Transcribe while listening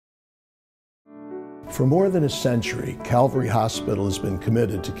For more than a century, Calvary Hospital has been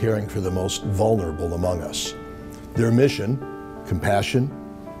committed to caring for the most vulnerable among us. Their mission, compassion,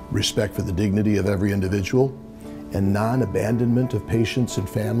 respect for the dignity of every individual, and non-abandonment of patients and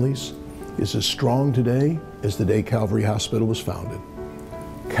families, is as strong today as the day Calvary Hospital was founded.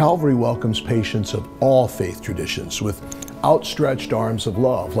 Calvary welcomes patients of all faith traditions with outstretched arms of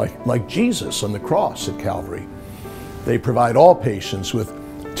love, like Jesus on the cross at Calvary. They provide all patients with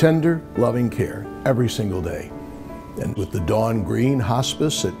tender, loving care every single day. And with the Dawn Green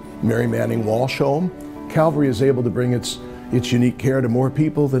Hospice at Mary Manning Walsh Home, Calvary is able to bring its unique care to more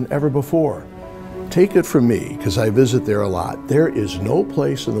people than ever before. Take it from me, because I visit there a lot, there is no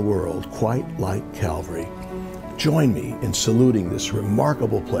place in the world quite like Calvary. Join me in saluting this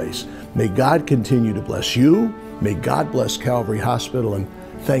remarkable place. May God continue to bless you. May God bless Calvary Hospital, and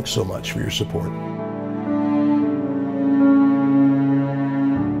thanks so much for your support.